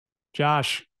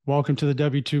Josh, welcome to the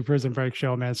W2 Prison Break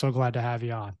Show, man. So glad to have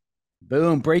you on.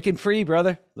 Boom, breaking free,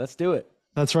 brother. Let's do it.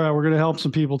 That's right. We're going to help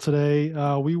some people today.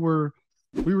 We were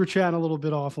chatting a little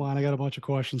bit offline. I got a bunch of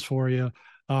questions for you.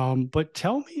 But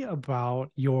tell me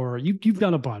about you've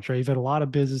done a bunch, right? You've had a lot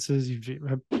of businesses.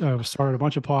 You've started a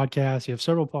bunch of podcasts. You have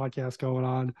several podcasts going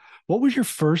on. What was your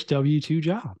first W2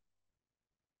 job?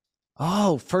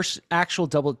 Oh, first actual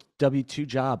double W-2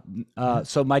 job. Yeah.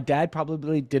 So my dad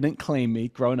probably didn't claim me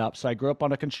growing up. So I grew up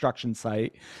on a construction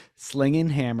site, slinging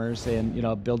hammers and,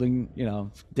 building,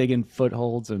 digging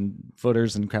footholds and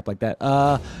footers and crap like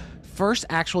that. First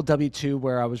actual W-2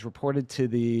 where I was reported to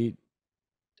the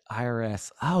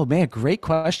IRS. Oh man, great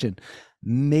question.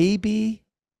 Maybe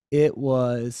it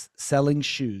was selling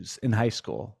shoes in high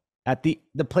school at the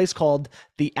place called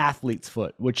the Athlete's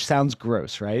Foot, which sounds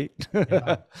gross, right?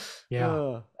 Yeah.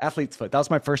 Yeah. Athlete's Foot. That was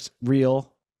my first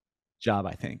real job,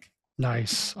 I think.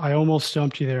 Nice. I almost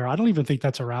stumped you there. I don't even think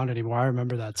that's around anymore. I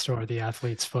remember that store, the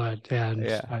Athlete's Foot, and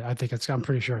Yeah. I think I'm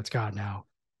pretty sure it's gone now.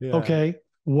 Yeah. Okay.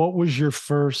 What was your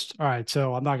first? All right.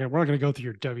 So we're not gonna go through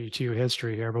your W2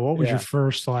 history here, but what was your Yeah.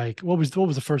 first, what was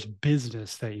the first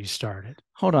business that you started?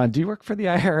 Hold on. Do you work for the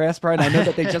IRS, Brian? I know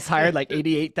that they just hired like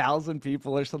 88,000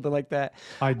 people or something like that.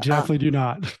 I Uh, definitely do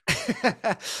not.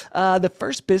 the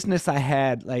first business I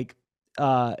had,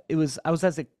 I was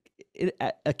as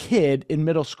a kid in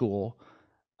middle school,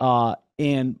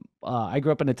 and I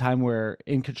grew up in a time where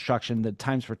in construction the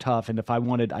times were tough, and if I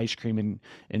wanted ice cream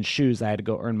and shoes, I had to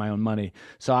go earn my own money.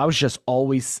 So I was just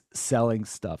always selling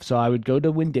stuff. So I would go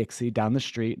to Winn-Dixie down the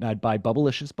street, and I'd buy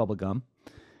Bubblicious bubble gum,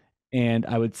 and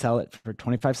I would sell it for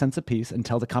 25 cents a piece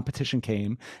until the competition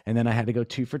came, and then I had to go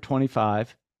two for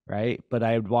 25, right? But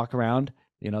I would walk around,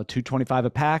 225 a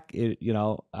pack,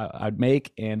 I'd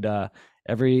make, and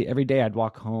every day I'd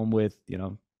walk home with,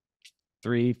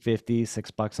 350,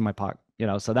 $6 in my pocket,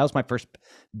 so that was my first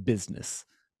business.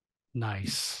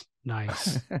 Nice.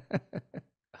 Nice.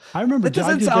 I remember That I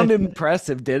doesn't did sound that.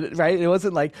 impressive, did it? Right? It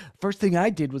wasn't like first thing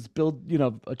I did was build,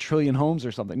 a trillion homes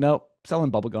or something. No, selling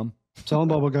bubble gum. Selling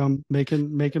bubble gum,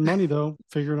 making money though,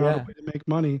 figuring out a Yeah, way to make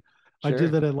money. I did sure.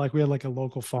 that at we had like a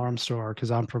local farm store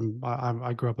because I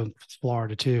grew up in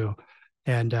Florida too,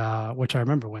 and which I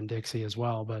remember Winn-Dixie as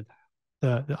well. But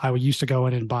I used to go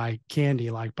in and buy candy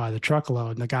like by the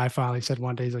truckload, and the guy finally said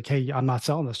one day, he's like, "Hey, I'm not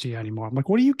selling this to you anymore." I'm like,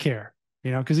 "What do you care?"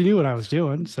 Because he knew what I was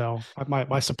doing. So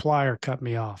my supplier cut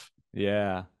me off.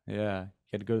 Yeah, yeah. You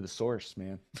had to go to the source,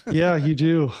 man. Yeah, you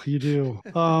do.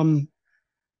 All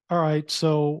right.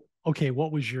 So, okay,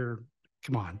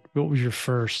 come on, what was your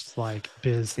first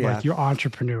Yeah, your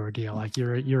entrepreneur deal? Like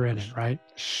you're in it, right?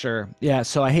 sure. Yeah,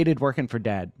 so I hated working for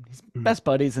dad. He's Mm. best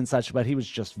buddies and such, but he was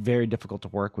just very difficult to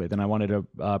work with, and I wanted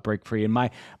to break free. And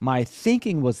my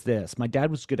thinking was this: my dad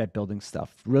was good at building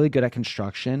stuff, really good at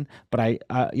construction, but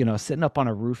sitting up on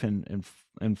a roof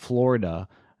in Florida,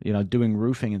 doing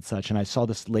roofing and such, and I saw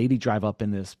this lady drive up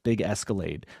in this big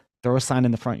Escalade, throw a sign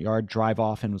in the front yard, drive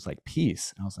off, and was like,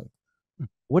 "Peace." And I was like,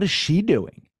 what is she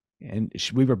doing? And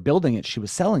we were building it, she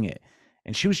was selling it,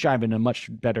 and she was driving a much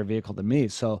better vehicle than me.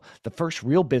 So the first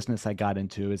real business I got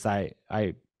into is I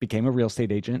became a real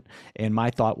estate agent, and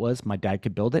my thought was my dad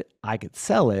could build it, I could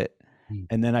sell it, Mm.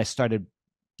 and then I started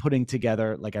putting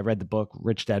together, like, I read the book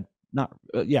Rich Dad, not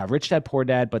yeah, Rich Dad Poor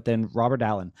Dad, but then Robert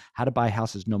Allen, How to Buy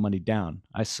Houses No Money Down.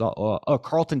 I saw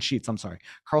Carlton Sheets. I'm sorry,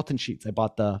 Carlton Sheets. I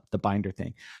bought the binder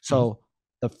thing. Mhm. So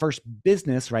the first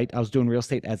business, right? I was doing real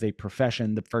estate as a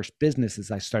profession. The first business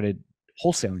is I started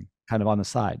wholesaling kind of on the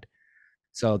side.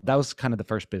 So that was kind of the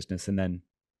first business, and then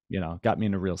got me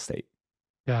into real estate.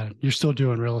 Got it. You're still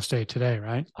doing real estate today,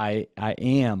 right? I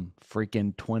am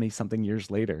freaking 20 something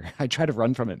years later. I tried to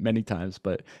run from it many times,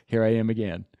 but here I am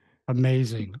again.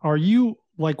 Amazing. Are you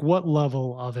what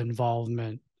level of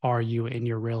involvement are you in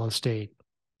your real estate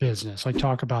business? Like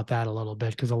talk about that a little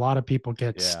bit because a lot of people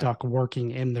get Yeah. stuck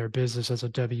working in their business as a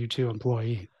W2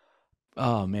 employee.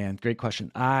 Oh man, great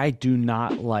question. I do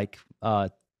not like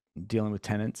dealing with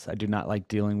tenants. I do not like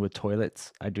dealing with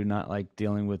toilets. I do not like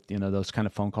dealing with, those kind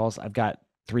of phone calls. I've got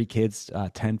three kids,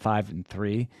 10, 5, and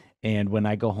 3. And when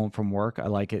I go home from work, I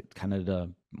like it kind of to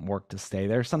work to stay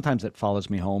there. Sometimes it follows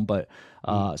me home, but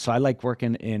Mm. so I like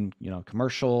working in,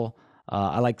 commercial.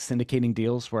 I like syndicating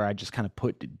deals where I just kind of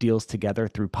put deals together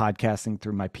through podcasting,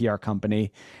 through my PR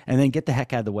company, and then get the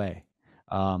heck out of the way.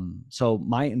 So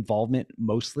my involvement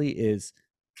mostly is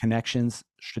connections,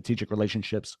 strategic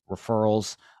relationships,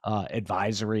 referrals,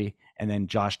 advisory, and then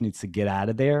Josh needs to get out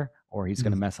of there or he's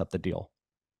going to Mm. mess up the deal.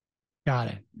 Got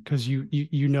it. Because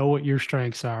you know what your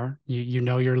strengths are. You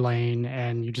know your lane,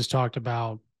 and you just talked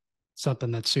about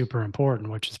something that's super important,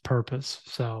 which is purpose.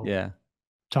 So Yeah.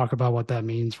 talk about what that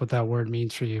means, what that word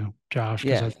means for you, Josh?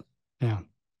 Because Yeah. I, yeah,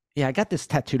 Yeah, I got this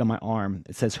tattooed on my arm.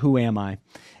 It says, "Who am I?"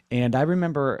 And I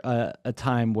remember a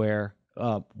time where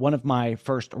one of my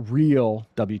first real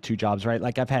W-2 jobs, right?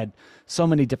 Like I've had so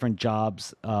many different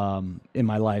jobs in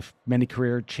my life, many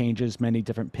career changes, many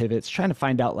different pivots, trying to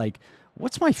find out like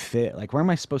what's my fit? Like where am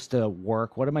I supposed to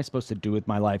work? What am I supposed to do with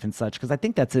my life and such? Because I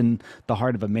think that's in the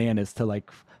heart of a man is to like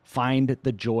find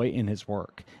the joy in his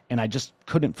work. And I just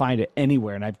couldn't find it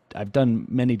anywhere. And I've done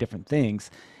many different things.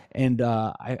 And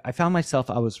I found myself,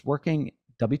 I was working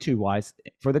W-2 wise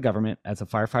for the government as a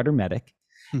firefighter medic.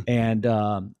 Hmm. And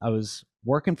I was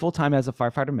working full time as a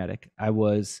firefighter medic. I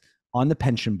was on the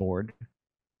pension board,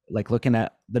 like looking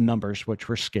at the numbers, which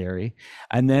were scary.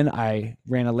 And then I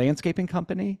ran a landscaping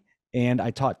company and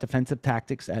I taught defensive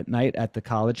tactics at night at the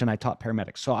college and I taught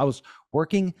paramedics. So I was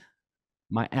working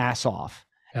my ass off.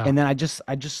 Yeah, And then I just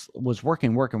was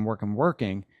working.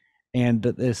 And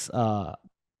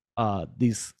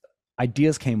these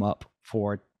ideas came up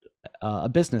for a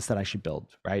business that I should build,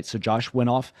 right? So Josh went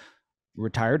off,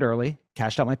 retired early,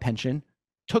 cashed out my pension,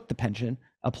 took the pension,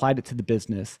 applied it to the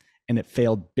business, and it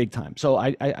failed big time. So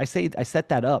I say I set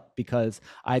that up because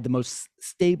I had the most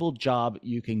stable job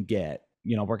you can get,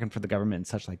 you know, working for the government and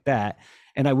such like that.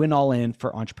 And I went all in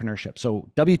for entrepreneurship. So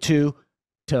W-2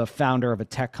 to founder of a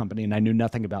tech company, and I knew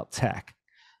nothing about tech.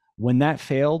 When that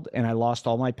failed and I lost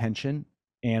all my pension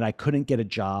and I couldn't get a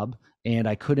job and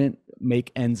I couldn't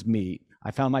make ends meet,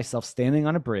 I found myself standing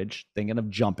on a bridge thinking of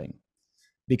jumping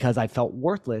because I felt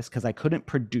worthless because I couldn't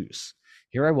produce.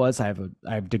 Here I was, I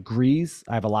have degrees,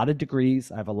 I have a lot of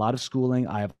degrees, I have a lot of schooling,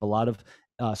 I have a lot of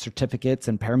certificates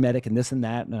and paramedic and this and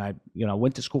that. And I, you know,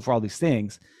 went to school for all these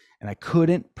things and I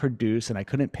couldn't produce and I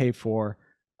couldn't pay for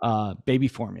baby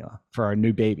formula for our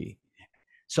new baby.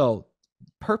 So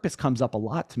purpose comes up a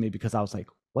lot to me because I was like,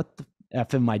 what the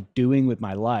F am I doing with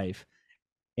my life?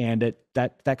 And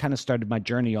that kind of started my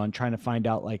journey on trying to find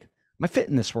out like my fit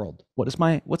in this world. What's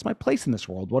my place in this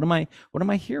world? What am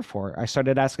I here for? I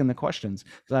started asking the questions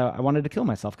because I wanted to kill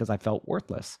myself because I felt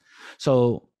worthless.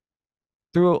 So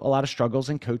through a lot of struggles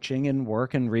and coaching and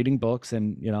work and reading books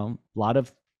and, you know, a lot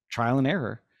of trial and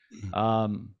error,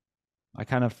 um, I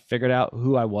kind of figured out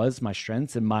who I was, my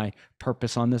strengths and my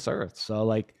purpose on this earth. So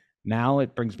like now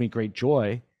it brings me great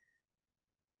joy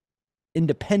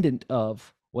independent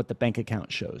of what the bank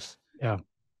account shows. yeah,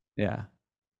 Yeah.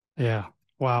 yeah.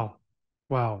 Wow.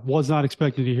 Wow. Was not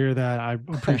expecting to hear that. I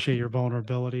appreciate your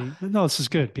vulnerability. No, this is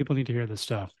good. People need to hear this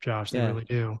stuff, Josh. They Yeah. really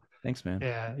do. Thanks, man.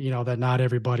 Yeah, that not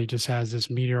everybody just has this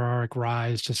meteoric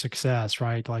rise to success,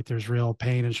 right? Like there's real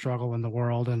pain and struggle in the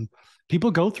world, and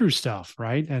people go through stuff,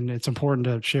 right? And it's important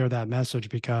to share that message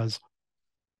because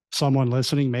someone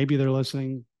listening, maybe they're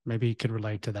listening, maybe could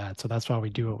relate to that. So that's why we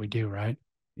do what we do, right?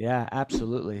 Yeah,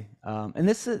 absolutely. And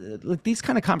this is like these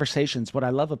kind of conversations. What I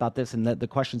love about this and the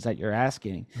questions that you're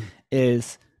asking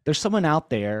is there's someone out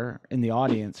there in the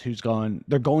audience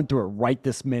they're going through it right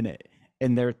this minute.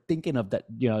 And they're thinking of that,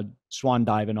 you know, swan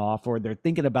diving off, or they're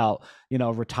thinking about, you know,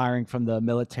 retiring from the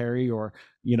military or,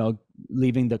 you know,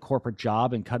 leaving the corporate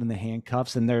job and cutting the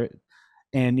handcuffs. And,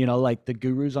 you know, like the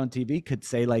gurus on TV could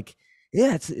say like,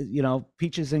 yeah, it's, you know,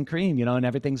 peaches and cream, you know, and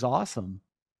everything's awesome.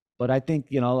 But I think,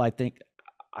 you know, I think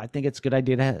it's a good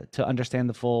idea to understand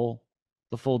the full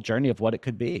journey of what it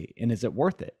could be and is it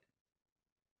worth it?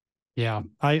 Yeah,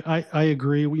 I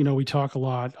agree. We talk a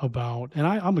lot about, and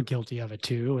I'm a guilty of it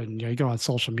too. And you go on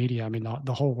social media. I mean,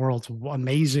 the whole world's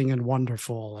amazing and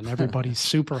wonderful, and everybody's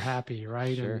super happy,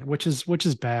 right? And Sure. which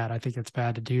is bad. I think it's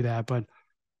bad to do that. But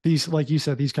these, like you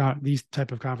said, these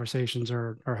type of conversations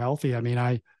are healthy. I mean,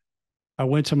 I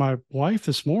went to my wife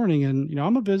this morning, and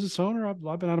I'm a business owner.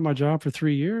 I've been out of my job for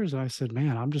 3 years, and I said,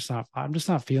 man, I'm just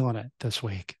not feeling it this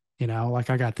week. Like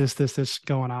I got this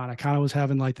going on. I kind of was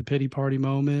having like the pity party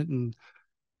moment, and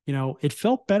it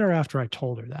felt better after I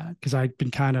told her that because I'd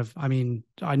been I mean,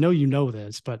 I know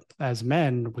this, but as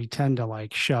men, we tend to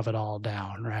like shove it all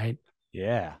down, right?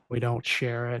 Yeah. We don't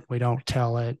share it, we don't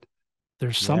tell it.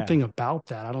 There's Yeah. something about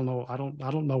that. I don't know. I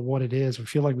don't know what it is. We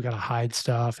feel like we got to hide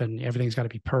stuff and everything's got to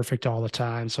be perfect all the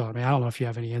time. So I mean, I don't know if you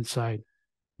have any Yeah, well,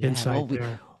 insight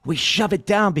there. we shove it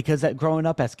down because that growing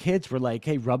up as kids, we're like,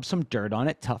 hey, rub some dirt on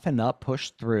it, toughen up, push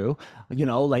through. You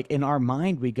know, like in our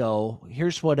mind, we go,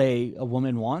 here's what a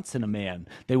woman wants in a man.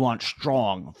 They want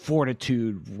strong,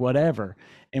 fortitude, whatever.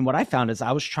 And what I found is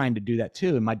I was trying to do that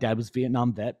too. And my dad was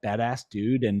Vietnam vet, badass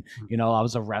dude. And, you know, I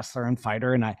was a wrestler and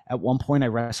fighter. And at one point I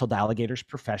wrestled alligators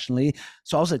professionally.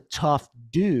 So I was a tough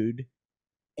dude.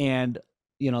 And,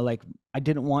 you know, like I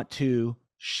didn't want to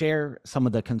share some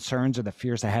of the concerns or the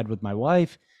fears I had with my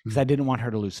wife because I didn't want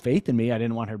her to lose faith in me. I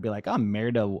didn't want her to be like, I'm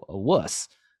married to a wuss.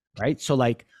 right? So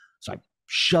I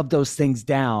shove those things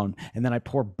down, and then I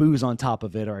pour booze on top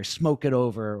of it, or I smoke it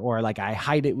over, or like I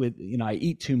hide it with, I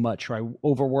eat too much, or I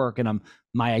overwork, and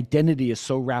my identity is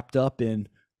so wrapped up in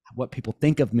what people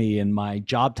think of me and my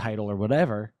job title or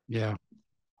whatever. Yeah.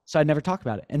 So I never talk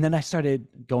about it. And then I started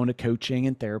going to coaching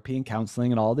and therapy and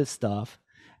counseling and all this stuff.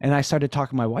 And I started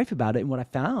talking to my wife about it. And what I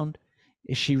found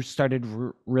is she started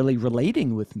really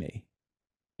relating with me,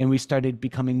 and we started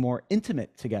becoming more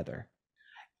intimate together.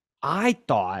 I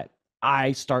thought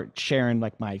I start sharing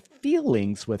like my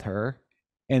feelings with her,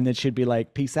 and then she'd be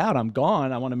like, peace out, I'm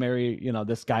gone. I want to marry,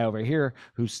 this guy over here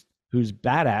who's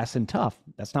badass and tough.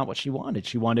 That's not what she wanted.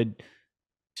 She wanted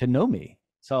to know me.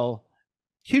 So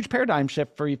huge paradigm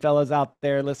shift for you fellas out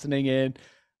there listening in.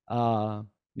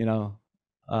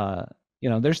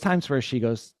 There's times where she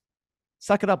goes,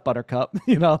 suck it up, buttercup.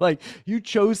 Like, you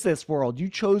chose this world. You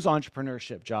chose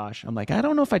entrepreneurship, Josh. I'm like, I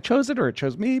don't know if I chose it or it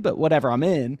chose me, but whatever, I'm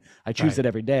in. I choose it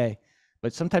every day.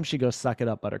 But sometimes she goes, suck it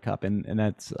up, buttercup. And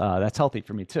that's healthy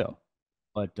for me too.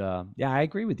 But yeah, I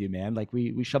agree with you, man. Like,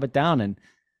 we shove it down, and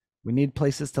we need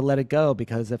places to let it go,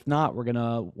 because if not, we're going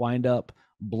to wind up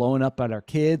blowing up at our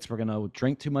kids. We're going to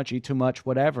drink too much, eat too much,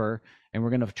 whatever. And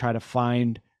we're going to try to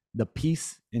find the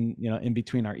peace in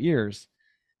between our ears.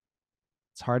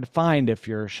 It's hard to find if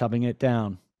you're shoving it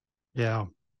down. Yeah.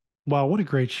 Wow, what a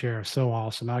great share. So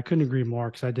awesome. I couldn't agree more,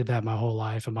 because I did that my whole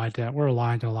life. And my dad, we're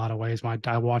aligned in a lot of ways.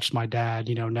 I watched my dad,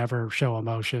 never show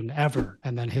emotion ever.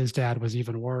 And then his dad was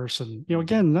even worse. And,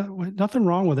 again, nothing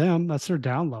wrong with them. That's their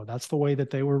download. That's the way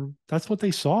that that's what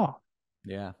they saw.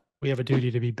 Yeah. We have a duty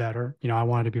to be better. I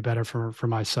wanted to be better for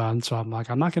my son. So I'm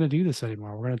like, I'm not going to do this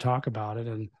anymore. We're going to talk about it.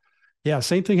 And yeah,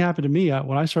 same thing happened to me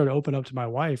when I started to open up to my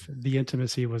wife. The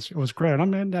intimacy was great,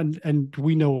 and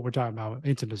we know what we're talking about.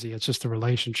 Intimacy. It's just the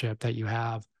relationship that you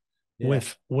have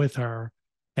with her,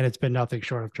 and it's been nothing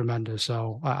short of tremendous.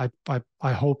 So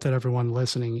I hope that everyone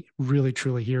listening really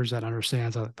truly hears that,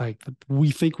 understands that. Like, we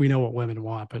think we know what women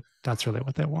want, but that's really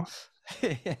what they want.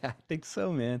 Yeah, I think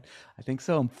so, man. I think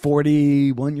so. I'm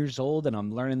 41 years old, and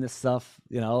I'm learning this stuff,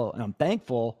 and I'm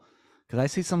thankful. Because I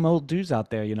see some old dudes out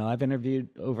there, I've interviewed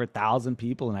over 1,000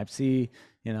 people, and I see,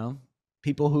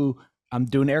 people who, I'm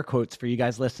doing air quotes for you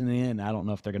guys listening in. I don't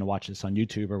know if they're going to watch this on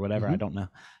YouTube or whatever. I don't know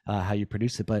how you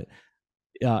produce it, but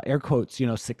air quotes,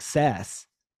 success.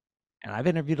 And I've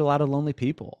interviewed a lot of lonely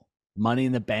people. Money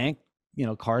in the bank,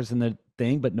 cars in the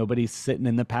thing, but nobody's sitting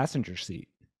in the passenger seat.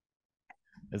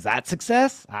 Is that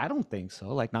success? I don't think so.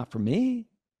 Like, not for me.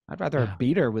 I'd rather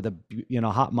beat her with a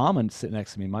hot mama sit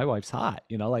next to me. My wife's hot,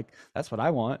 like, that's what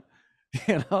I want,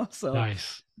 so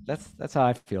nice. That's how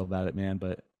I feel about it, man.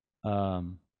 But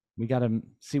we got to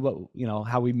see what,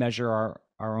 how we measure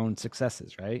our own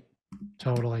successes, right?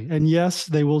 Totally. And yes,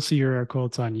 they will see your air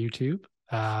quotes on YouTube.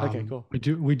 Okay, cool.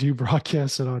 We do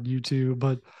broadcast it on YouTube,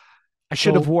 but I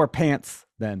should have wore pants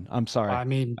then. I'm sorry. I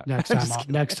mean,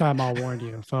 next time I'll warn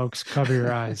you, folks, cover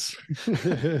your eyes.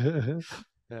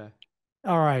 Yeah.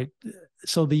 All right.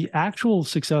 So the actual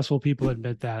successful people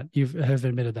admit that have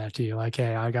admitted that to you. Like,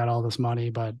 hey, I got all this money,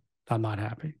 but I'm not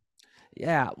happy.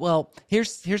 Yeah. Well,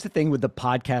 here's the thing with the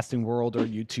podcasting world or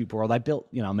YouTube world. I built,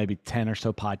 maybe 10 or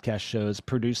so podcast shows,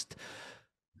 produced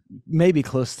maybe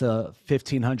close to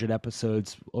 1,500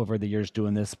 episodes over the years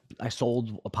doing this. I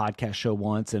sold a podcast show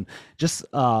once, and just,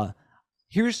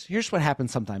 here's what happens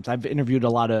sometimes. I've interviewed a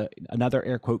lot of another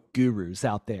air quote gurus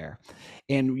out there,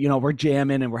 and we're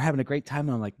jamming and we're having a great time.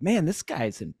 And I'm like, man, this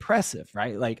guy's impressive,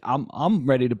 right? Like, I'm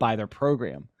ready to buy their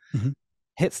program.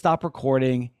 Hit stop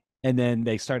recording, and then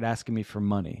they start asking me for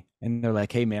money, and they're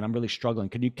like, hey man, I'm really struggling.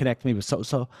 Can you connect me with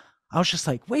so? I was just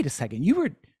like, wait a second,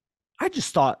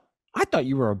 I thought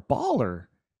you were a baller,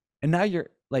 and now you're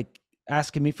like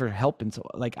asking me for help, and so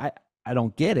like I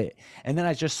don't get it. And then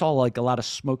I just saw like a lot of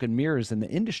smoke and mirrors in the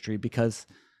industry, because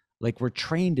like, we're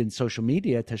trained in social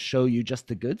media to show you just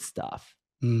the good stuff.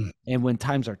 And when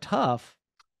times are tough,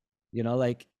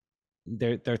 like,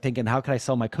 they're thinking, how can I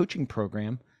sell my coaching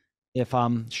program if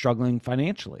I'm struggling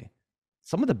financially?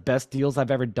 Some of the best deals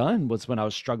I've ever done was when I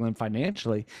was struggling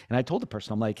financially. And I told the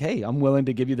person, I'm like, hey, I'm willing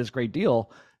to give you this great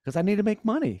deal because I need to make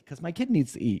money, because my kid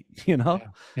needs to eat,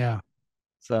 Yeah.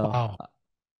 So wow.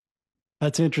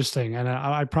 That's interesting. And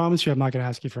I promise you, I'm not going to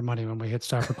ask you for money when we hit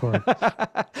stop record.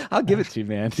 I'll give it to you,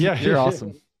 man. Yeah. You're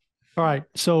awesome. All right.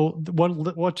 So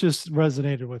what just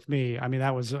resonated with me, I mean,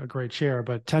 that was a great share,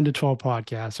 but 10 to 12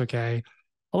 podcasts. Okay.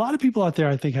 A lot of people out there,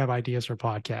 I think, have ideas for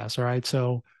podcasts. All right.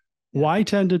 So why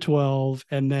 10 to 12?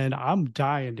 And then I'm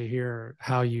dying to hear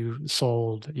how you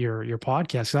sold your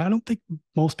podcast. I don't think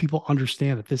most people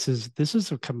understand that this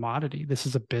is a commodity. This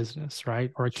is a business,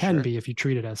 right? Or it can be if you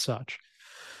treat it as such.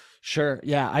 Sure.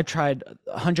 Yeah, I tried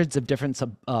hundreds of different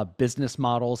business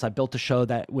models. I built a show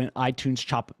that went iTunes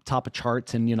top of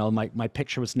charts, and my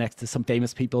picture was next to some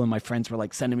famous people, and my friends were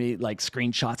like sending me like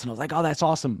screenshots, and I was like, "Oh, that's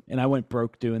awesome!" And I went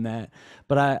broke doing that.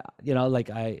 But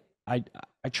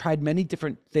I tried many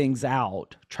different things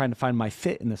out, trying to find my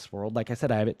fit in this world. Like I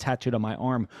said, I have it tattooed on my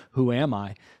arm. Who am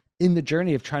I? In the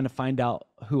journey of trying to find out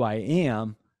who I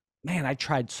am, man, I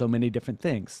tried so many different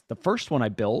things. The first one I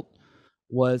built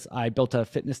a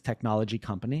fitness technology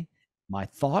company. My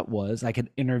thought was I could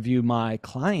interview my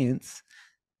clients,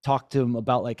 talk to them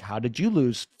about like, how did you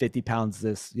lose 50 pounds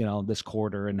this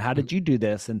quarter? And how did you do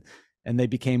this? And they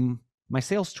became my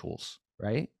sales tools,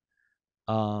 right?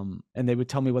 And they would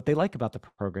tell me what they like about the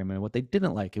program and what they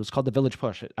didn't like. It was called the Village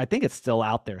Push. I think it's still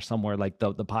out there somewhere, like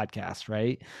the podcast,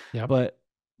 right? Yep. But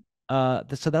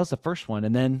so that was the first one.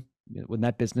 And then when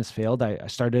that business failed, I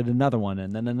started another one,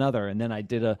 and then another, and then I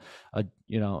did a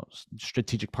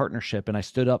strategic partnership, and I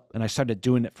stood up and I started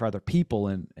doing it for other people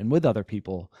and with other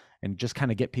people, and just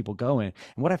kind of get people going.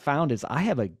 And what I found is I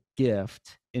have a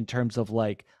gift in terms of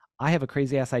like, I have a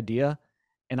crazy ass idea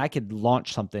and I could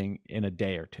launch something in a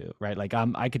day or two, right? Like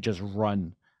I could just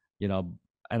run, and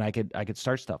I could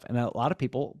start stuff. And a lot of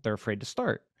people, they're afraid to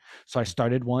start. So I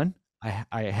started one.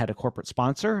 I had a corporate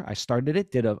sponsor. I started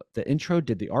it, did the intro,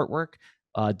 did the artwork,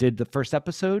 did the first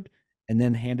episode, and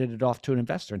then handed it off to an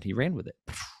investor, and he ran with it.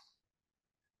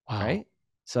 Wow. Right.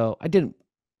 So I didn't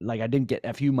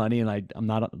get FU money, and I'm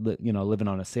not, living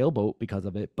on a sailboat because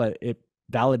of it, but it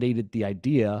validated the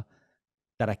idea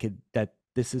that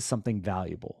this is something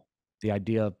valuable. The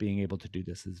idea of being able to do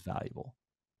this is valuable.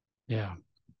 Yeah.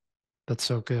 That's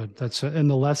so good. And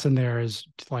the lesson there is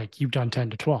like, you've done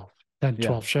 10 to 12. 10 to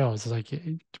 12 shows. It's like,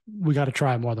 we got to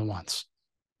try more than once.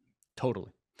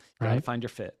 Totally. Right. Got to find your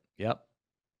fit. Yep.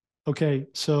 Okay.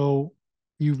 So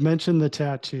you've mentioned the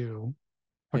tattoo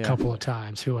a couple of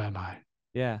times. Who am I?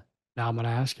 Yeah. Now I'm going to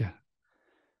ask you,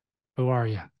 who are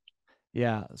you?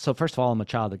 Yeah. So first of all, I'm a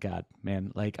child of God,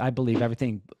 man. Like I believe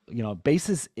everything,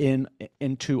 bases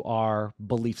into our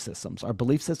belief systems. Our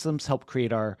belief systems help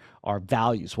create our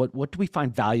values. What do we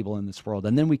find valuable in this world?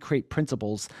 And then we create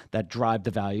principles that drive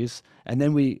the values. And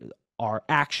then our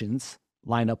actions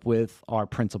line up with our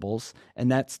principles. And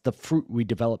that's the fruit we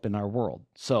develop in our world.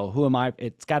 So who am I?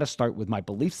 It's got to start with my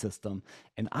belief system.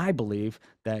 And I believe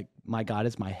that my God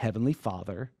is my heavenly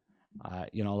Father. I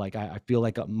feel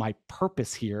like my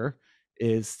purpose here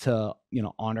is to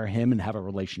honor him and have a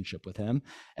relationship with him.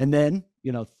 And then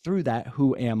through that,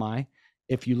 who am I?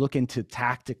 If you look into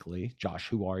tactically, Josh,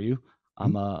 who are you?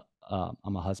 I'm a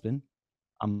husband,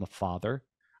 I'm a father,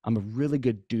 I'm a really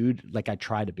good dude, like I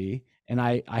try to be, and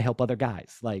I help other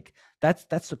guys. Like that's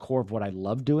the core of what I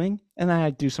love doing. And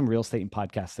I do some real estate and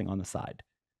podcasting on the side.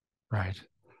 Right.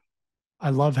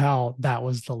 I love how that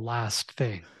was the last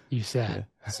thing you said.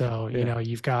 Yeah. So,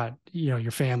 you've got,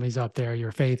 your family's up there.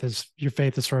 Your faith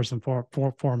is first and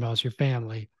foremost, your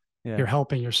family. Yeah. You're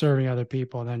helping, you're serving other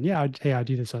people. And then, hey, I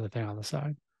do this other thing on the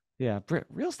side. Yeah.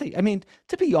 Real estate. I mean,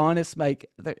 to be honest, Mike,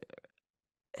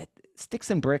 sticks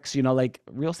and bricks, like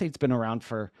real estate's been around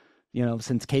for,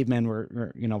 since cavemen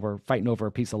were fighting over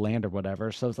a piece of land or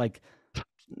whatever. So it's like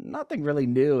nothing really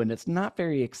new, and it's not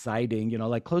very exciting.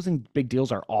 Like closing big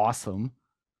deals are awesome.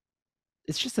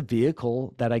 It's just a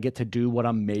vehicle that I get to do what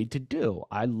I'm made to do.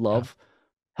 I love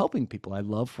helping people. I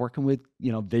love working with,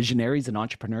 visionaries and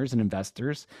entrepreneurs and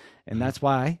investors. And that's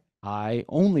why I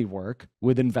only work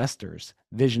with investors,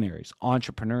 visionaries,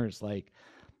 entrepreneurs. Like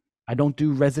I don't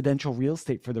do residential real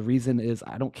estate for the reason is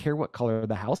I don't care what color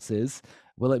the house is.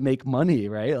 Will it make money?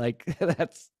 Right. Like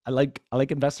I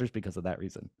like investors because of that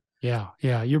reason. Yeah.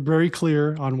 You're very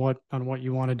clear on what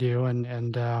you want to do.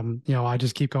 And I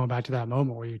just keep going back to that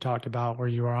moment where you talked about where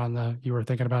you were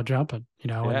thinking about jumping, and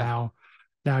now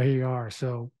here you are.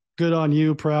 So good on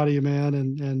you. Proud of you, man.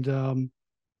 And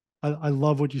I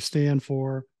love what you stand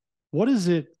for. What is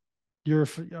it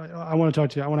I want to talk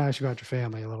to you. I want to ask you about your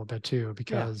family a little bit too,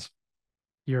 because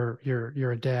you're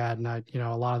a dad, and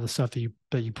a lot of the stuff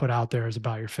that you put out there is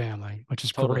about your family, which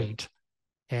is great.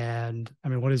 And I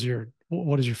mean, what does your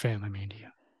family mean to you?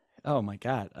 Oh my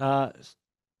God.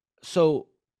 So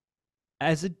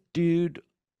as a dude,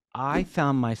 I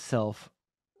found myself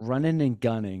running and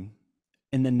gunning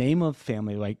in the name of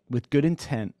family, like with good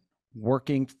intent,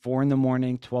 working 4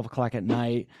 a.m, 12 o'clock at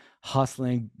night,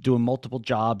 hustling, doing multiple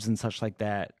jobs and such like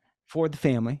that for the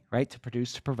family, right? To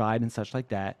produce, to provide and such like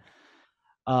that.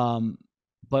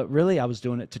 But really I was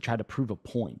doing it to try to prove a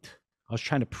point. I was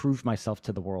trying to prove myself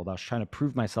to the world. I was trying to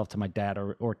prove myself to my dad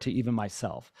or to even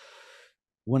myself.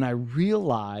 When I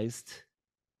realized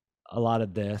a lot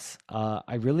of this,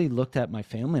 I really looked at my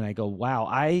family and I go, wow,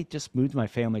 I just moved my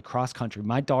family cross country.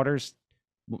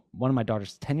 One of my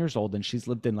daughter's 10 years old and she's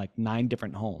lived in like 9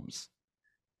 different homes.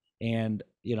 And,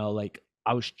 like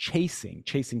I was chasing,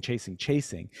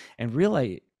 and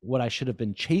really what I should have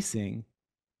been chasing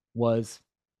was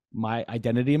my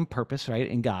identity and purpose, right?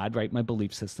 In God, right? My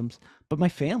belief systems, but my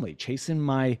family, chasing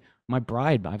my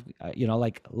bride.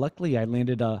 Like luckily I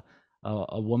landed a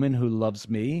woman who loves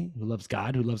me, who loves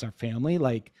God, who loves our family.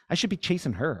 Like I should be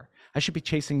chasing her. I should be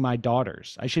chasing my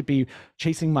daughters. I should be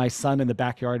chasing my son in the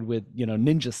backyard with,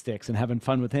 ninja sticks and having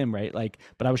fun with him, right? Like,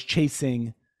 but I was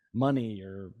chasing money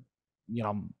or,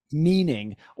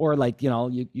 meaning, or like,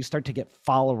 you start to get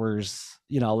followers,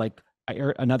 like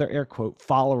another air quote,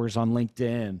 followers on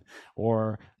LinkedIn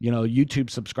or, YouTube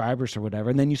subscribers or whatever.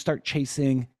 And then you start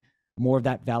chasing more of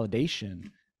that validation.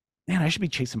 Man, I should be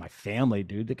chasing my family,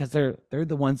 dude, because they're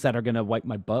the ones that are going to wipe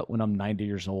my butt when I'm 90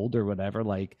 years old or whatever.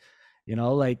 Like,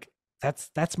 like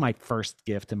that's my first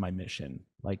gift and my mission.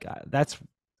 Like that's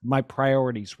my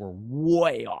priorities were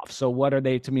way off. So what are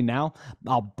they to me now?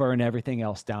 I'll burn everything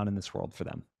else down in this world for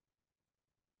them.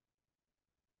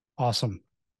 Awesome.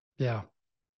 Yeah.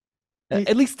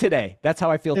 At least today. That's how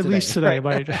I feel today. At least today,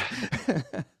 right?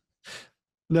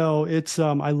 No, it's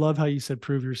I love how you said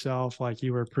prove yourself, like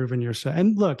you were proving yourself.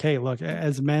 And look,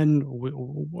 as men,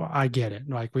 I get it.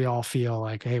 Like we all feel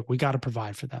like, hey, we got to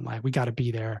provide for them. Like we got to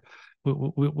be there.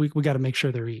 We got to make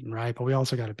sure they're eating, right? But we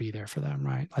also got to be there for them,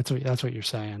 right? That's what you're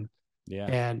saying. Yeah.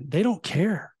 And they don't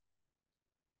care.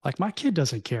 Like my kid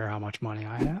doesn't care how much money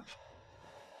I have.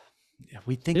 Yeah,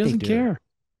 we think he doesn't they do. care.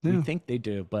 Yeah. We think they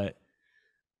do, but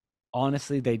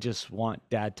honestly, they just want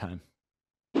dad time.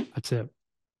 That's it.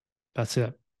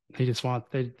 He just wants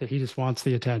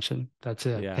the attention. That's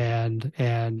it. Yeah. And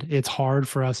it's hard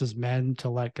for us as men to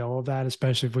let go of that,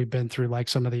 especially if we've been through like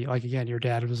some of the, like, again, your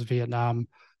dad was a Vietnam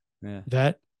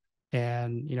vet,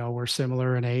 and we're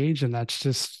similar in age, and that's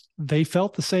just, they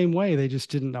felt the same way. They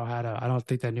just didn't know how to, I don't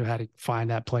think they knew how to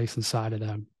find that place inside of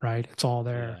them. Right. It's all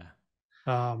there.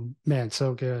 Yeah. Man,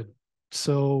 so good.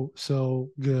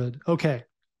 So good. Okay.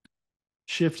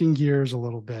 Shifting gears a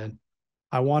little bit.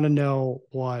 I want to know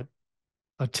what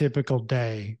a typical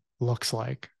day looks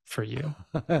like for you.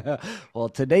 Well,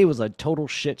 today was a total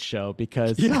shit show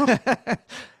because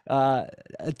a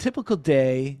typical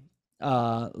day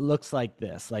looks like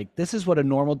this. Like this is what a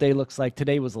normal day looks like.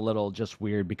 Today was a little just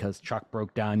weird because truck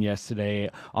broke down yesterday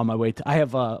on my way to, I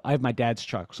have my dad's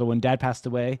truck. So when dad passed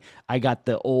away, I got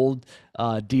the old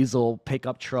diesel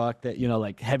pickup truck that,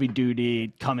 like heavy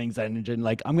duty Cummins engine.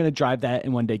 Like I'm going to drive that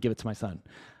and one day give it to my son.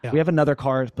 Yeah. We have another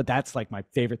car, but that's like my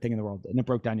favorite thing in the world. And it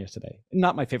broke down yesterday.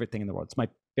 Not my favorite thing in the world. It's my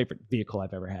favorite vehicle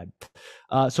I've ever had.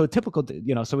 So a typical,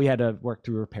 so we had to work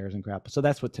through repairs and crap. So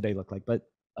that's what today looked like. But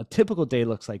a typical day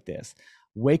looks like this: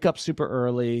 wake up super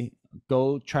early,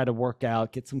 go try to work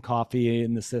out, get some coffee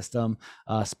in the system,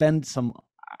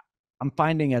 I'm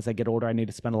finding as I get older, I need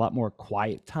to spend a lot more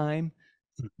quiet time,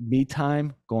 me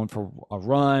time, going for a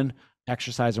run,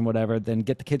 exercise and whatever, then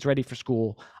get the kids ready for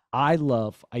school. I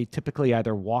typically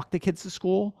either walk the kids to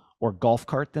school or golf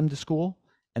cart them to school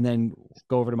and then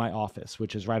go over to my office,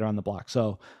 which is right around the block.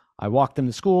 So I walk them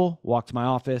to school, walk to my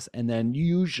office, and then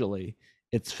usually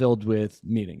it's filled with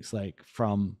meetings, like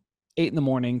from 8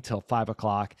 a.m. till 5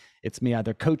 o'clock. It's me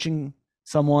either coaching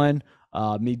someone,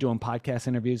 me doing podcast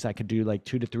interviews. I could do like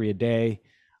 2 to 3 a day.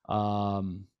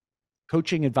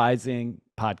 Coaching, advising,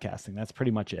 podcasting. That's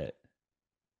pretty much it.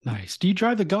 Nice. Do you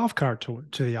drive the golf cart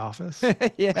to the office?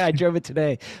 Yeah, I drove it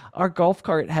today. Our golf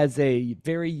cart has a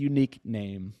very unique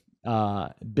name.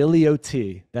 Billy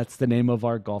O.T. That's the name of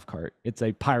our golf cart. It's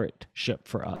a pirate ship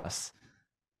for us.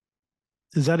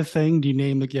 Is that a thing? Do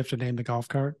you have to name the golf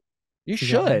cart? You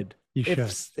should. You should.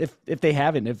 If they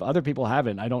haven't, if other people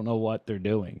haven't, I don't know what they're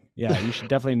doing. Yeah, you should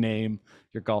definitely name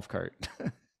your golf cart.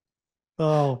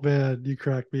 Oh man, you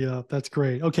cracked me up. That's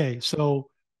great. Okay, so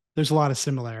there's a lot of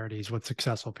similarities with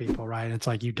successful people, right? It's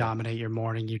like you dominate your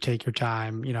morning, you take your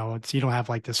time, you don't have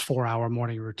like this 4-hour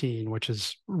morning routine, which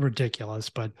is ridiculous,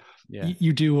 but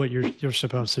you do what you're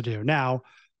supposed to do. Now,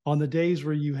 on the days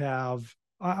where you have,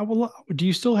 do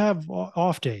you still have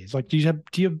off days? Like, do you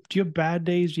have bad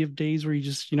days? Do you have days where you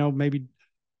just, maybe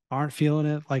aren't feeling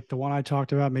it? Like the one I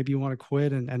talked about, maybe you want to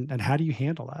quit, and how do you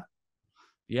handle that?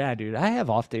 Yeah, dude, I have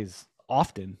off days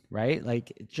often, right?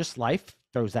 Like just life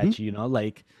throws at you,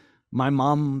 like my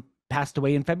mom passed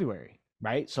away in February,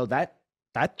 right? So that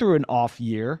threw an off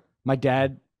year. My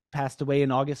dad passed away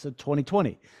in August of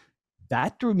 2020.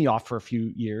 That threw me off for a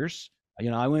few years.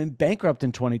 I went bankrupt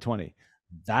in 2020.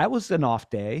 That was an off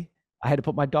day. I had to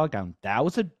put my dog down. That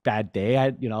was a bad day. I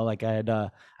had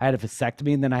a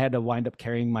vasectomy, and then I had to wind up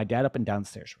carrying my dad up and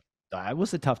downstairs. That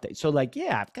was a tough day. So like,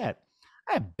 yeah, I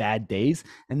have bad days.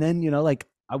 And then, like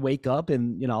I wake up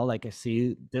and, like I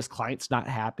see this client's not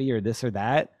happy or this or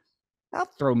that.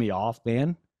 That'll throw me off,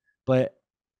 man. But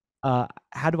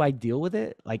how do I deal with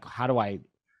it? Like,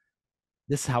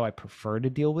 this is how I prefer to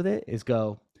deal with it, is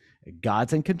go,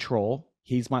 God's in control.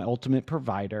 He's my ultimate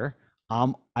provider.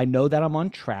 I know that I'm on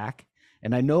track,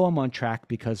 and I know I'm on track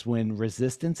because when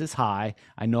resistance is high,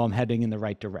 I know I'm heading in the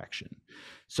right direction.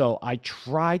 So I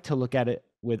try to look at it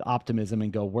with optimism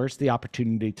and go, where's the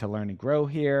opportunity to learn and grow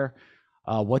here?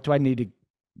 What do I need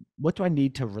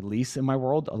to release in my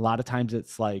world? A lot of times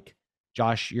it's like,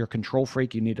 Josh, you're a control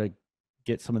freak. You need to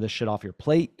get some of this shit off your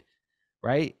plate,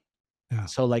 right? Yeah.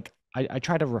 So like I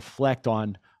try to reflect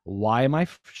on, why am I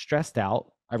stressed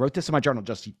out? I wrote this in my journal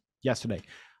just yesterday.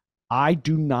 I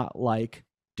do not like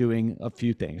doing a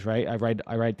few things, right? I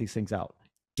write these things out.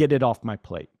 Get it off my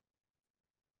plate.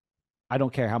 I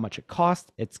don't care how much it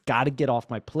costs. It's got to get off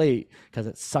my plate because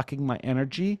it's sucking my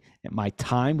energy and my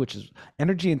time, which is,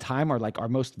 energy and time are like our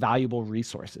most valuable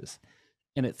resources.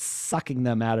 And it's sucking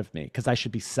them out of me because I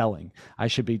should be selling. I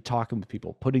should be talking with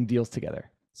people, putting deals together.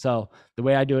 So the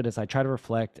way I do it is I try to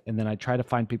reflect, and then I try to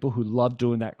find people who love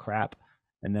doing that crap,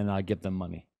 and then I give them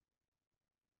money.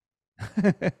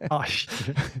 Oh,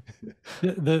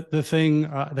 the thing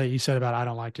that you said about, I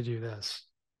don't like to do this.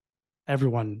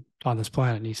 Everyone on this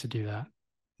planet needs to do that.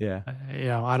 Yeah.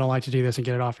 I don't like to do this, and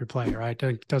get it off your plate, right?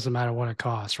 It doesn't matter what it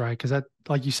costs, right? Because that,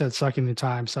 like you said, sucking the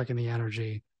time, sucking the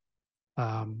energy.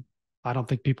 I don't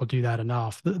think people do that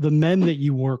enough. The men that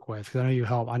you work with, because I know you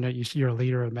help. I know you're a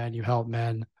leader of men. You help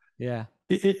men. Yeah.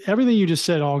 Everything you just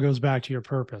said all goes back to your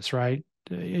purpose, right?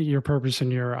 Your purpose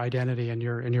and your identity and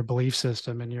your belief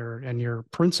system and your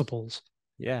principles.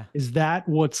 Yeah. Is that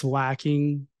what's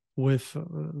lacking with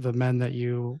the men that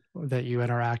you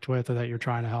interact with or that you're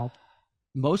trying to help?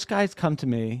 Most guys come to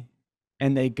me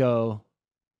and they go,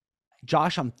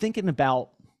 Josh, I'm thinking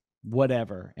about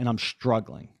whatever and I'm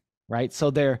struggling, right? So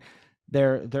they're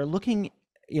looking,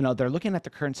 they're looking at the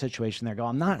current situation. They go,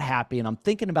 I'm not happy and I'm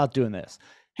thinking about doing this.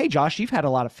 Hey, Josh, you've had a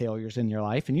lot of failures in your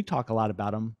life and you talk a lot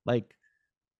about them. Like,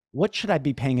 what should I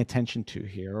be paying attention to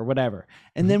here or whatever?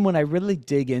 And then when I really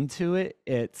dig into it,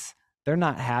 it's, they're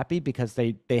not happy because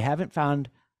they haven't found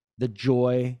the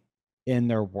joy in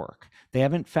their work. They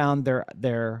haven't found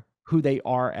their who they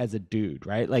are as a dude,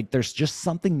 right? Like there's just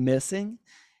something missing,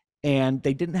 and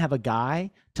they didn't have a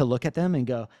guy to look at them and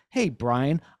go, hey,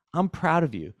 Brian, I'm proud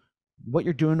of you. What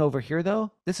you're doing over here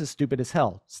though, this is stupid as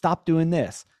hell. Stop doing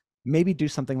this. Maybe do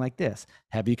something like this.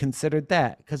 Have you considered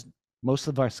that? Because most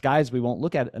of us guys, we won't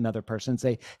look at another person and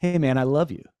say, hey man, I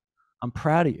love you. I'm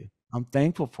proud of you. I'm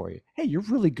thankful for you. Hey, you're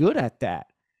really good at that.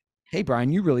 Hey,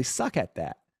 Brian, you really suck at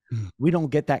that. We don't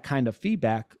get that kind of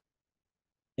feedback,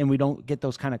 and we don't get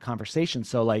those kind of conversations.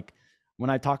 So like when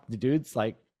I talk to dudes,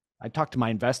 like I talk to my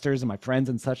investors and my friends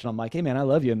and such, and I'm like, hey man, I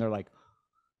love you. And they're like,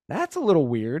 that's a little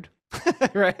weird.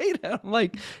 Right. And I'm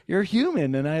like, you're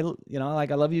human. And I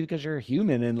love you because you're a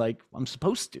human, and like, I'm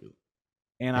supposed to,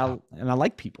 and I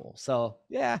like people. So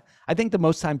yeah, I think the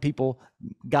most time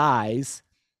guys,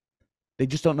 they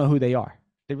just don't know who they are.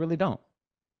 They really don't.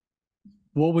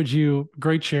 What would you,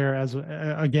 great share as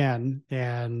again.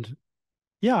 And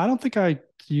yeah, I don't think I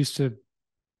used to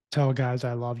tell guys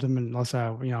I loved them unless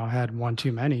I, had one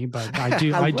too many, but I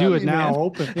do, I do it now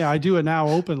open. Yeah. I do it now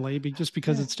openly just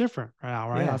because it's different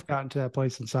now. Right. Yeah. I've gotten to that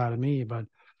place inside of me, but,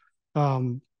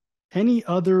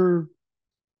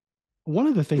 one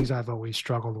of the things I've always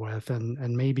struggled with,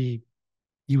 and maybe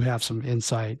you have some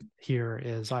insight here,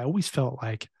 is I always felt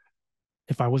like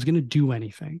if I was going to do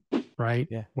anything, right?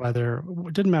 Yeah. Whether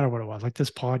it didn't matter what it was, like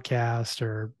this podcast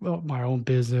or my own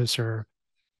business or,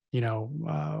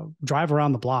 drive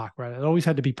around the block, right? It always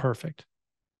had to be perfect.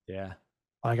 Yeah.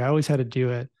 Like I always had to do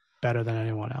it better than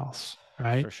anyone else.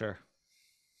 Right. For sure.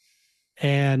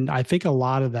 And I think a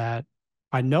lot of that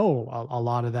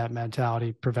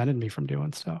mentality prevented me from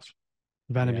doing stuff.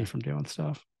 Me from doing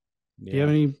stuff. Yeah.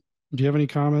 Do you have any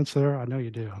comments there? I know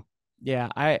you do. Yeah.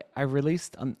 I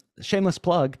released, shameless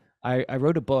plug. I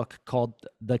wrote a book called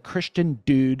The Christian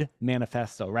Dude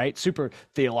Manifesto, right? Super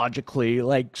theologically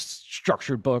like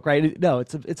structured book, right? No,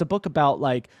 it's a book about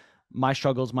like my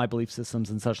struggles, my belief systems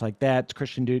and such like that. It's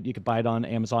Christian Dude. You could buy it on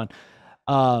Amazon.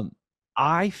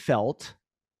 I felt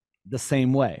the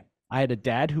same way. I had a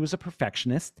dad who was a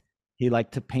perfectionist. He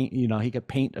liked to paint, he could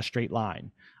paint a straight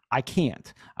line. I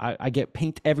can't. I get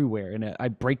paint everywhere, and I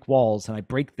break walls and I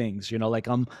break things, like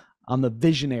I'm the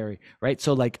visionary, right?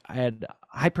 So like I had a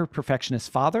hyper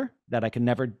perfectionist father that I could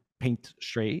never paint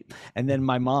straight. And then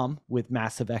my mom with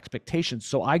massive expectations.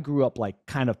 So I grew up like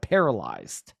kind of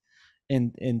paralyzed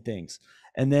in things.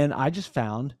 And then I just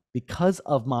found, because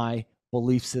of my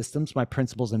belief systems, my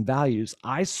principles and values,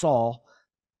 I saw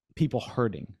people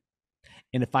hurting.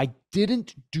 And if I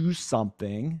didn't do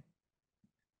something,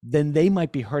 then they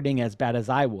might be hurting as bad as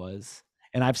I was.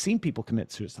 And I've seen people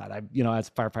commit suicide. As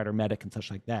a firefighter, medic, and such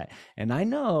like that. And I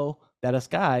know that us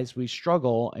guys, we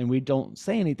struggle and we don't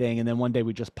say anything. And then one day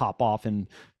we just pop off and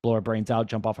blow our brains out,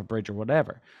 jump off a bridge or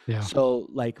whatever. Yeah. So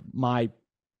like my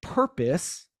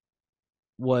purpose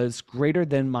was greater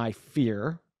than my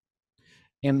fear.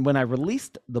 And when I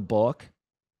released the book,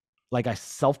 like I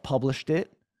self-published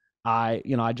it, I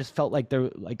just felt like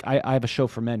I have a show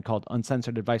for men called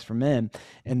Uncensored Advice for Men.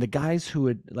 And the guys who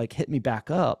would like hit me back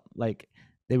up, like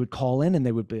they would call in and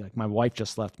they would be like, my wife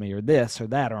just left me, or this or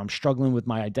that, or I'm struggling with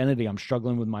my identity. I'm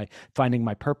struggling with finding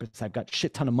my purpose. I've got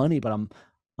shit ton of money, but I'm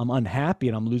unhappy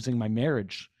and I'm losing my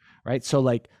marriage. Right. So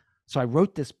I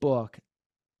wrote this book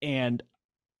and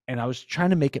I was trying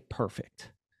to make it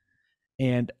perfect.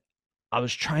 And I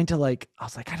was trying to I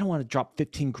was like, I don't want to drop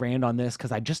 15 grand on this,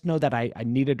 because I just know that I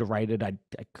needed to write it. I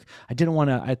didn't want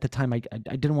to, at the time, I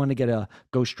didn't want to get a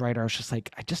ghostwriter. I was just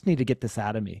like, I just need to get this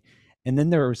out of me. And then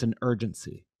there was an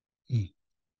urgency. And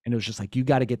it was just like, you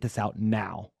got to get this out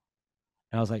now.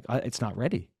 And I was like, it's not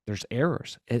ready. There's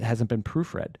errors. It hasn't been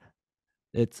proofread.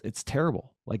 It's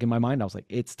terrible. Like in my mind, I was like,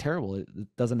 it's terrible. It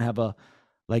doesn't have a,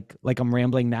 like I'm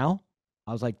rambling now.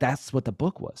 I was like, that's what the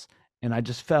book was. And I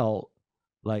just felt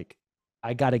like,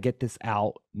 I got to get this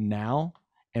out now.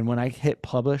 And when I hit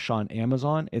publish on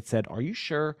Amazon, it said, are you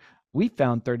sure? We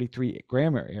found 33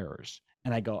 grammar errors.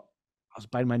 And I was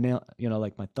biting my nail,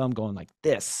 like my thumb, going like,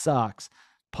 this sucks.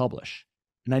 Publish.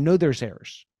 And I know there's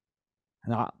errors.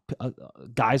 And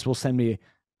guys will send me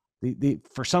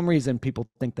for some reason, people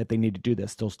think that they need to do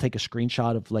this. They'll take a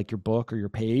screenshot of like your book or your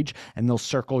page and they'll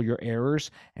circle your errors.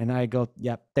 And I go,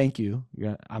 yep, thank you.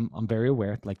 Yeah, I'm very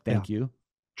aware. Like, thank you.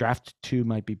 Draft 2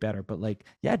 might be better, but like,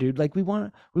 yeah, dude, like we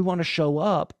want to show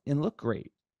up and look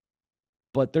great.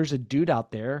 But there's a dude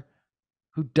out there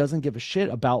who doesn't give a shit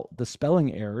about the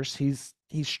spelling errors. He's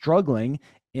struggling,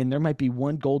 and there might be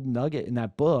one golden nugget in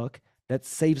that book that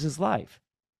saves his life.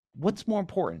 What's more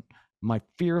important? My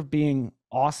fear of being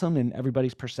awesome in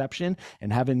everybody's perception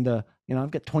and having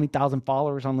I've got 20,000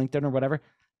 followers on LinkedIn or whatever.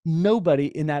 Nobody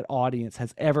in that audience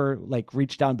has ever like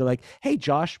reached out and be like, hey,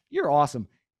 Josh, you're awesome.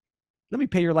 Let me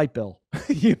pay your light bill,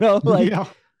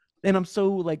 And I'm so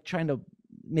like trying to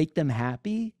make them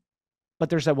happy, but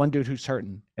there's that one dude who's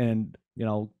hurting, and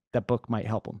that book might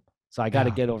help him. So I got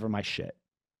to get over my shit.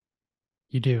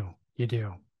 You do.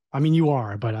 I mean, you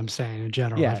are, but I'm saying in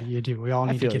general, you do. We all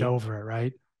need to get over it,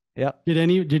 right? Yeah.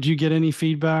 Did you get any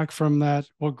feedback from that?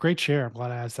 Well, great share. I'm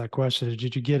glad I asked that question.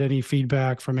 Did you get any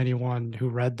feedback from anyone who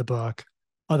read the book,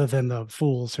 other than the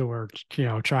fools who were,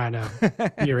 trying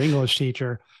to be your English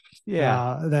teacher?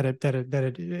 Yeah. That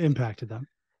it impacted them.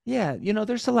 Yeah.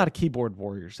 There's a lot of keyboard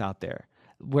warriors out there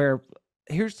where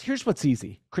here's what's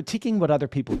easy. Critiquing what other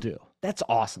people do. That's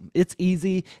awesome. It's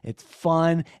easy. It's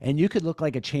fun. And you could look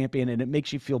like a champion, and it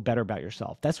makes you feel better about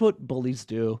yourself. That's what bullies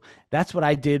do. That's what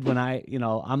I did when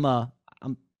I'm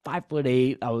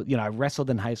 5'8". I wrestled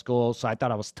in high school, so I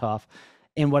thought I was tough.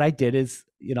 And what I did is,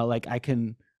 I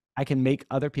can make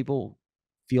other people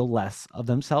feel less of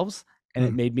themselves, and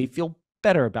it made me feel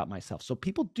better about myself. So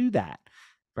people do that,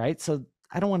 right? So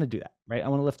I don't want to do that, right? I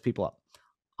want to lift people up.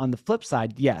 On the flip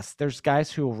side, yes, there's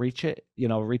guys who will reach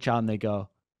out and they go,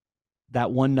 that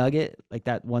one nugget, like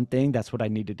that one thing, that's what I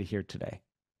needed to hear today.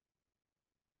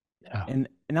 Yeah. And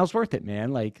that was worth it,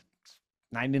 man. Like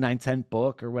 99-cent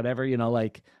book or whatever,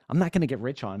 like I'm not going to get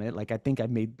rich on it. Like I think I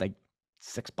made like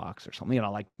 $6 or something,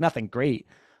 like nothing great.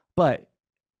 But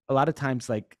a lot of times,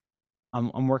 like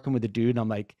I'm working with a dude and I'm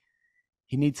like,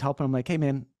 he needs help. And I'm like, hey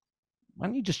man, why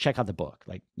don't you just check out the book?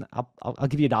 Like I'll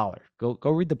give you $1.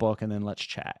 Go read the book and then let's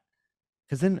chat.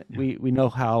 Cause then we know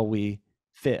how we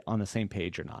fit on the same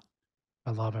page or not. I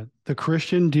love it. The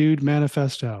Christian Dude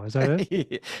Manifesto. Is that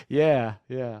it? Yeah.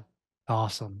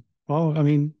 Awesome. Well, I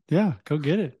mean, yeah, go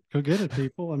get it. Go get it,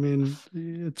 people. I mean,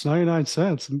 it's 99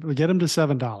 cents. Get them to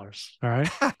 $7. All right.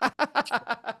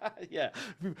 Yeah,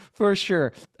 for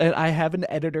sure. And I have an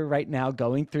editor right now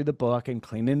going through the book and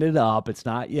cleaning it up. It's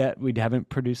not yet. We haven't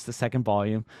produced the second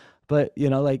volume, but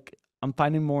like I'm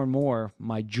finding more and more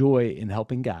my joy in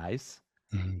helping guys.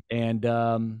 And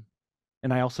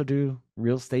I also do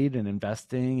real estate and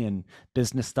investing and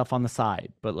business stuff on the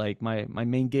side. But like my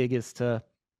main gig is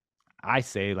I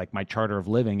say like my charter of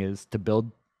living is to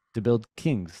build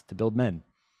kings, to build men.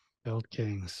 Build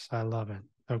kings. I love it.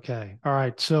 Okay. All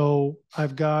right. So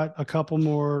I've got a couple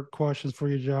more questions for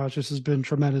you, Josh. This has been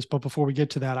tremendous. But before we get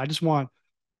to that, I just want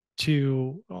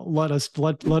to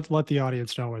let the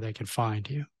audience know where they can find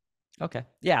you. Okay.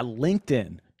 Yeah,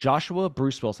 LinkedIn. Joshua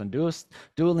Bruce Wilson. Do a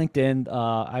LinkedIn.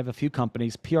 I have a few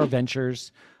companies, PR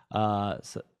Ventures.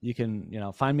 So you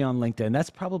can, find me on LinkedIn. That's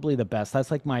probably the best.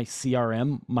 That's like my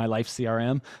CRM, my life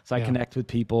CRM. So I Yeah. connect with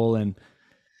people, and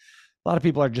a lot of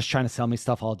people are just trying to sell me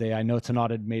stuff all day. I know it's an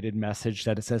automated message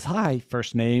that it says, hi,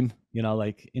 first name,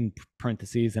 like in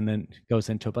parentheses, and then goes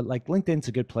into it. But like LinkedIn's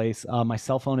a good place. My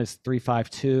cell phone is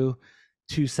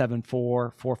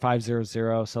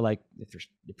 352-274-4500. So like if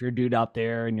you're a dude out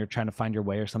there and you're trying to find your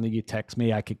way or something, you text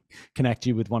me. I could connect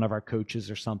you with one of our coaches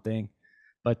or something.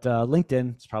 But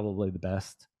LinkedIn is probably the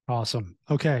best. Awesome.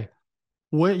 Okay.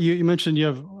 What you mentioned you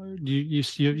have you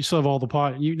still have all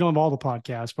the you don't have all the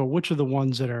podcasts, but which are the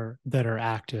ones that are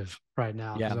active right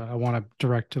now? Yeah. Because I want to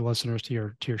direct the listeners to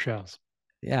your shows.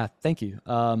 Yeah. Thank you.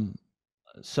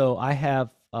 So I have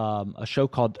a show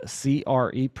called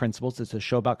CRE Principles. It's a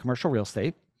show about commercial real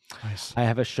estate. Nice. I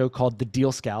have a show called The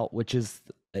Deal Scout, which is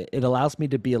it allows me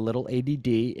to be a little ADD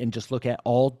and just look at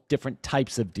all different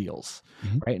types of deals,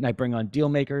 right? And I bring on deal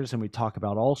makers and we talk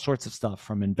about all sorts of stuff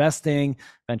from investing,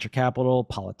 venture capital,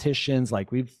 politicians.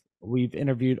 Like we've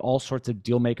interviewed all sorts of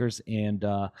deal makers, and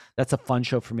that's a fun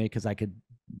show for me because I could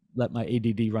let my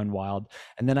ADD run wild.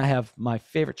 And then I have my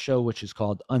favorite show, which is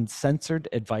called Uncensored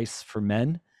Advice for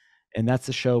Men. And that's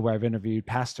a show where I've interviewed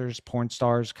pastors, porn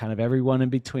stars, kind of everyone in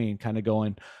between, kind of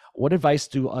going, what advice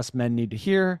do us men need to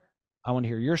hear? I want to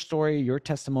hear your story, your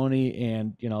testimony,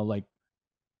 and, like,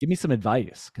 give me some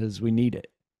advice because we need it.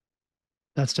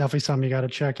 That's definitely something you got to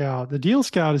check out. The Deal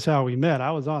Scout is how we met. I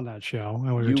was on that show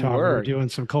and we were doing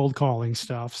some cold calling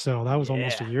stuff. So that was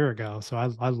almost a Yeah. year ago. So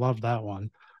I loved that one.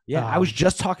 Yeah, I was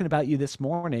just talking about you this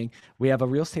morning. We have a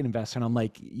real estate investor, and I'm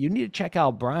like, you need to check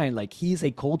out Brian. Like, he's a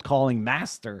cold calling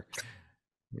master.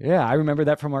 Yeah, I remember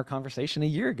that from our conversation a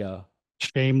year ago.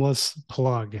 Shameless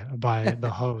plug by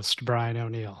the host, Brian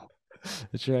O'Neill.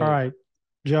 That's All right. right,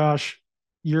 Josh,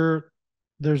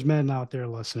 there's men out there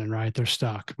listening, right? They're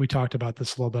stuck. We talked about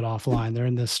this a little bit offline. They're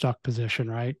in this stuck position,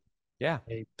 right? Yeah.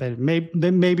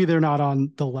 Maybe they're not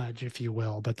on the ledge, if you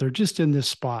will, but they're just in this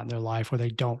spot in their life where they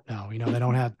don't know.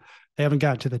 They haven't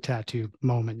got to the tattoo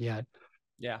moment yet.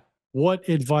 Yeah. What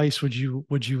advice would you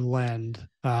lend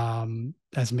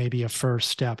as maybe a first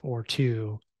step or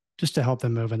two, just to help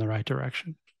them move in the right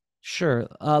direction? Sure.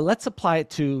 Let's apply it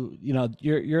to,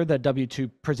 you're the W-2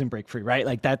 prison break free, right?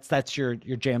 Like that's your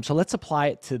jam. So let's apply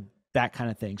it to that kind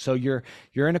of thing. So you're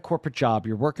in a corporate job,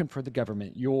 you're working for the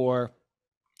government, you're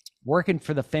working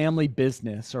for the family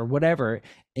business or whatever,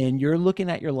 and you're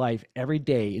looking at your life every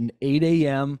day in 8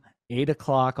 a.m., 8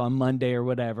 o'clock on Monday or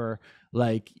whatever,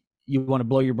 like you want to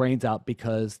blow your brains out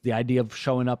because the idea of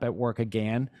showing up at work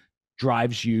again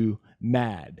drives you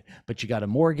mad. But you got a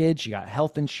mortgage, you got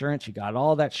health insurance, you got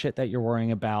all that shit that you're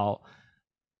worrying about.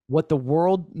 What the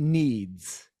world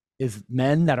needs is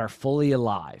men that are fully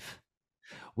alive.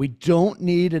 We don't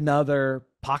need another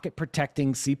pocket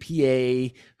protecting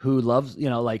CPA who loves,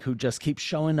 who just keeps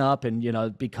showing up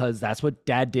and, because that's what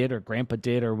dad did or grandpa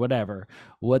did or whatever.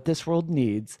 What this world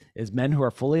needs is men who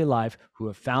are fully alive, who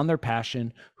have found their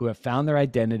passion, who have found their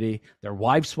identity. Their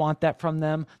wives want that from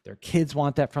them. Their kids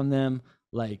want that from them.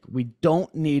 Like, we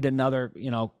don't need another,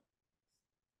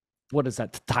 what is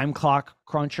that? Time clock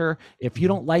cruncher. If you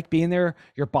don't like being there,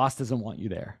 your boss doesn't want you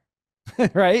there.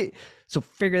 Right? So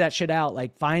figure that shit out.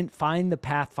 Like find the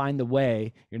path, find the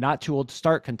way. You're not too old to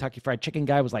start. Kentucky Fried Chicken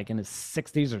guy was like in his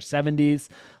 60s or 70s.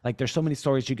 Like there's so many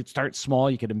stories. You could start small.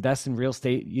 You could invest in real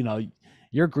estate.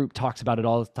 Your group talks about it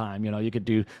all the time. You could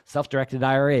do self-directed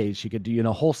IRAs. You could do,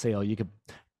 wholesale. You could,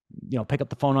 pick up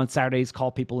the phone on Saturdays,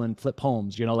 call people and flip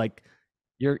homes. Like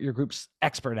your group's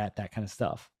expert at that kind of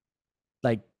stuff.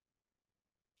 Like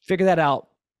figure that out.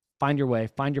 Find your way.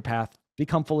 Find your path.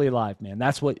 Become fully alive, man.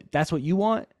 That's what you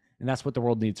want, and that's what the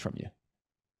world needs from you.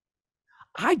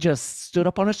 I just stood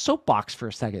up on a soapbox for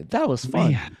a second. That was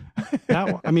fun.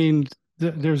 Man,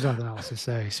 there's nothing else to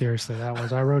say. Seriously,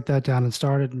 I wrote that down and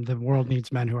started. And the world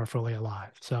needs men who are fully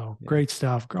alive. So Great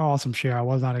stuff. Awesome share. I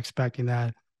was not expecting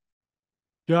that.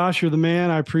 Josh, you're the man.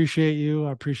 I appreciate you.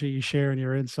 I appreciate you sharing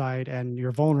your insight and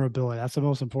your vulnerability. That's the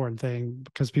most important thing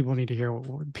because people need to hear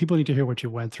what you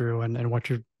went through and what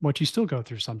you still go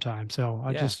through sometimes. So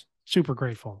I'm just super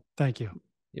grateful. Thank you.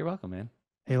 You're welcome, man.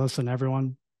 Hey, listen,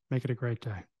 everyone, make it a great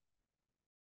day.